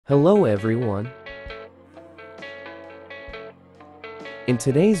Hello everyone. In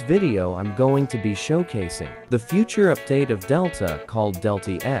today's video I'm going to be showcasing the future update of Delta called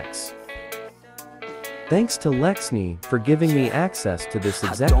Delta X. Thanks to Lxnny for giving me access to this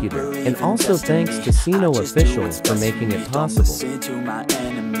Executor, and also thanks to Sino officials for making it possible.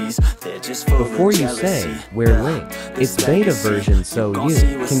 Before you say, we're linked, it's beta version so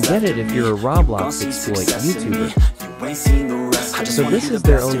you can get it if you're a Roblox exploit YouTuber. So this is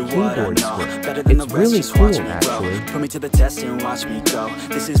their own keyboard script. It's really cool actually. Put me to the test and watch me go.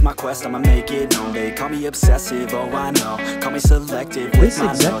 This is my quest, I'ma make it known. They call me obsessive, oh I know. Call me selective. This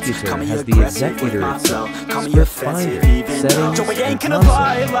Executor has the Executor itself, script finder, settings, so I ain't and gonna console.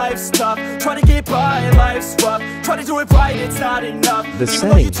 lie, life's tough. Try to get by, life's rough. Try to do it right, it's not enough. The Even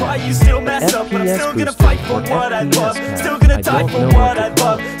though you settings, try, you still mess up. But I'm still gonna fight for what I love. Still gonna die for what I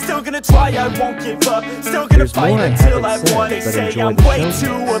love. Still gonna try, I won't give up. Still gonna fight until I won. They say I'm way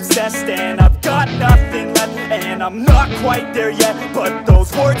too obsessed and I've got nothing left. And I'm not quite there yet, but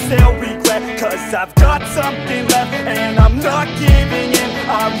those words they'll regret. Cause I've got something left and I'm not giving in.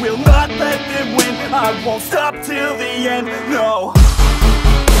 I will not let them win. I won't stop till the end, no.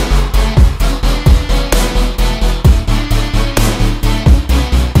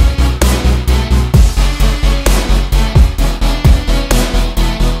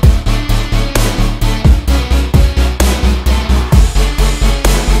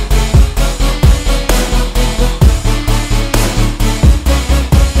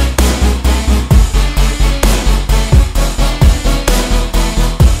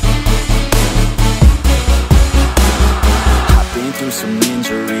 Some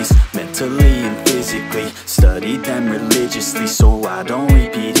injuries, mentally and physically. Studied them religiously so I don't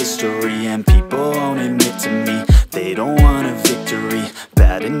repeat history. And people won't admit to me they don't want a victory.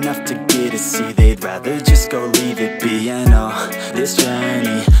 Bad enough to get a C, they'd rather just go leave it be. And oh, this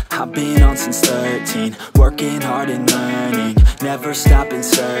journey I've been on since 13. Working hard and learning, never stopping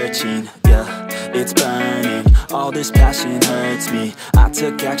searching. Yeah, it's burning, all this passion hurts me. I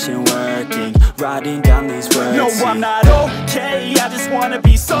took action working, writing down these words. No, I'm not okay, I just wanna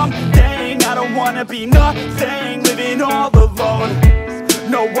be something. I don't wanna be nothing, living all alone.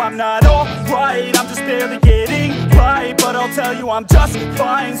 No, I'm not alright, I'm just barely getting by. But I'll tell you I'm just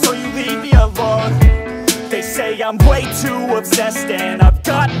fine, so you leave me alone. They say I'm way too obsessed and I've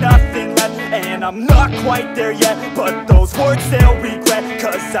got nothing left. And I'm not quite there yet, but those words they'll regret.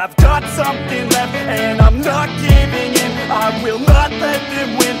 Cause I've got something left and I'm not giving in. I will not let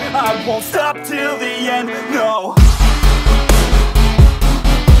them win. I won't stop till the end, no.